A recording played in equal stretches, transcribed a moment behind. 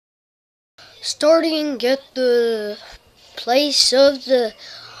Starting at the place of the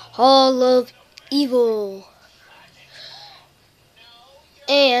Hall of Evil.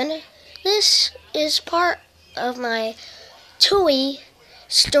 And this is part of my Toy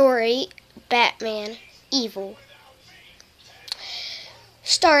story, Batman Evil.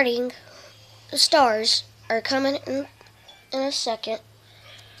 Starting, the stars are coming in a second.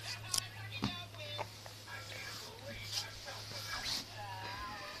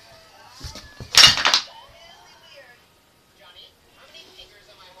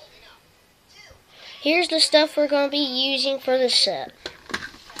 Here's the stuff we're going to be using for the set.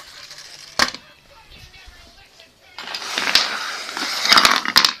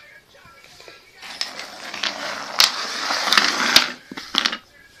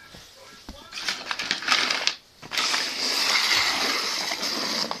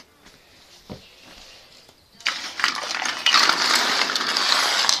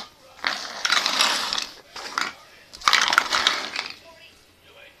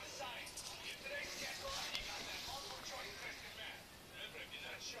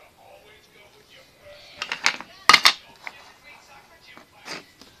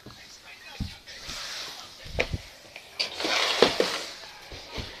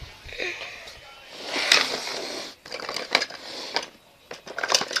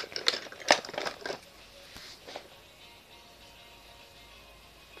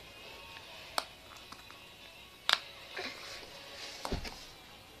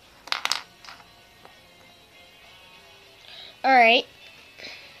 Alright.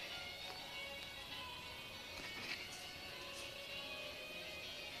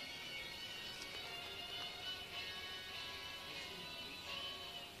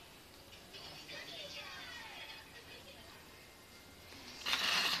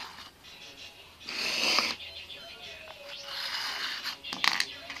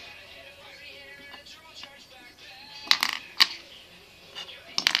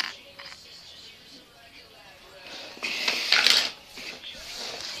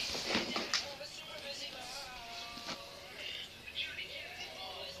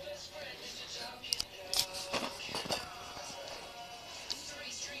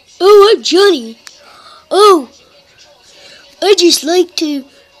 Oh, I'm Johnny. Oh, I just like to...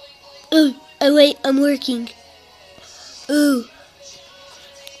 Oh, wait, I'm working. Oh.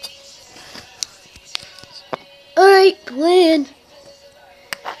 Alright, plan.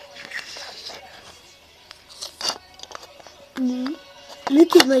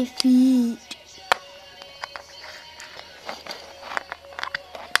 Look at my feet.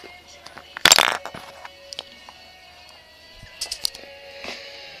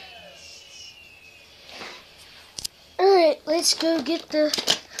 Alright, let's go get the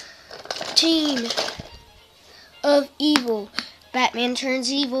team of evil. Batman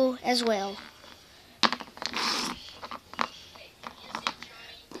turns evil as well.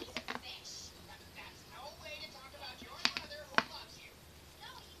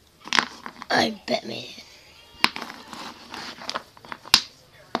 I'm Batman.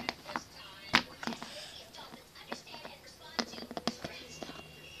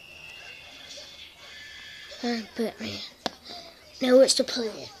 I'm Batman. Now what's the plan?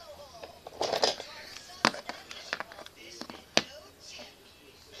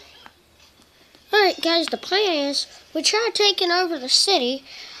 Alright guys, the plan is we try taking over the city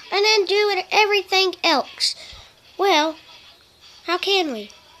and then doing everything else. Well, how can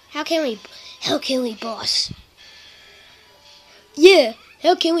we? How can we, boss? Yeah,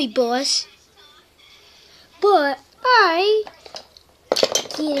 how can we, boss? But I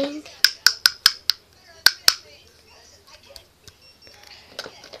think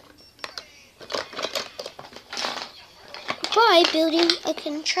by building a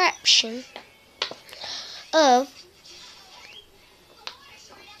contraption of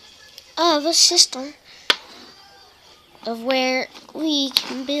a system of where we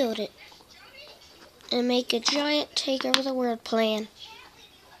can build it and make a giant take over the world plan.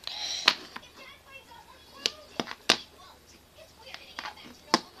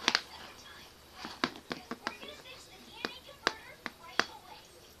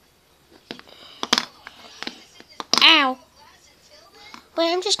 Ow!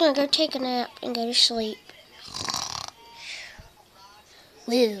 Wait, I'm just gonna go take a nap and go to sleep.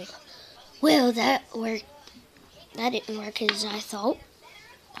 Well, that worked. That didn't work as I thought.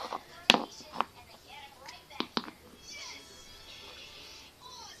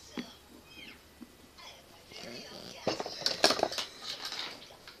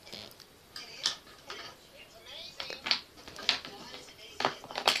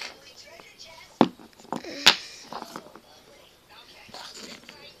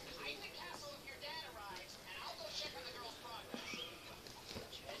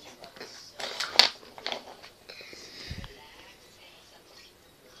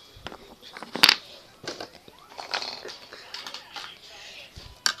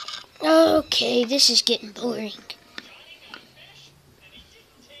 Okay, this is getting boring.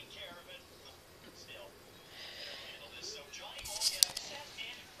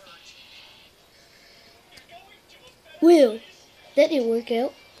 Well, that didn't work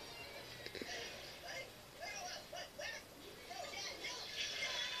out.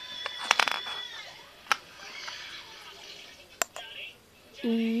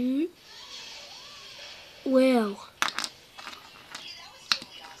 Well.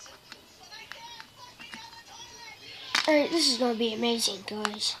 Alright, this is going to be amazing,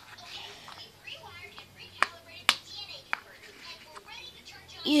 guys.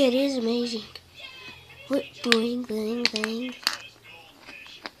 Yeah, it is amazing. What? Bling, bling, bling.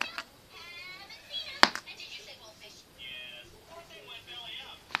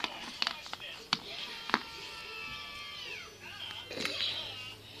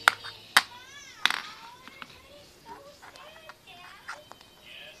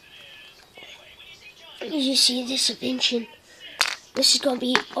 Did you see this invention? This is going to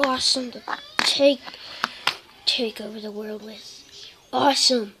be awesome to take over the world with.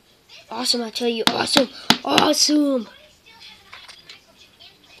 Awesome. Awesome, I tell you. Awesome. Awesome.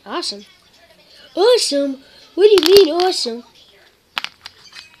 Awesome. Awesome? What do you mean awesome?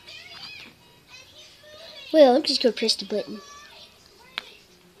 Well, I'm just going to press the button.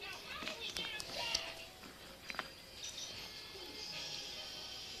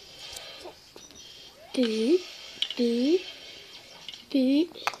 Boop, boop,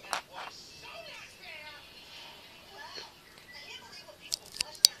 boop.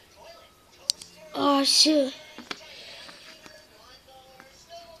 Awesome.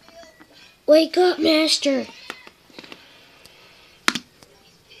 Wake up, Master.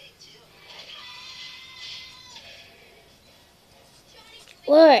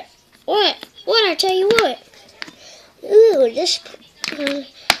 What? What? What? I tell you what. Ooh, this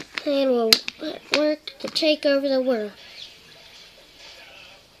plan will work to take over the world.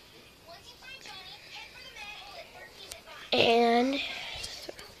 And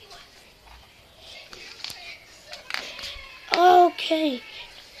okay.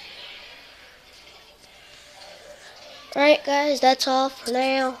 Alright, guys, that's all for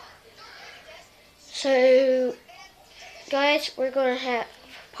now. So, guys, we're going to have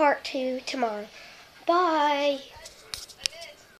part 2 tomorrow. Bye.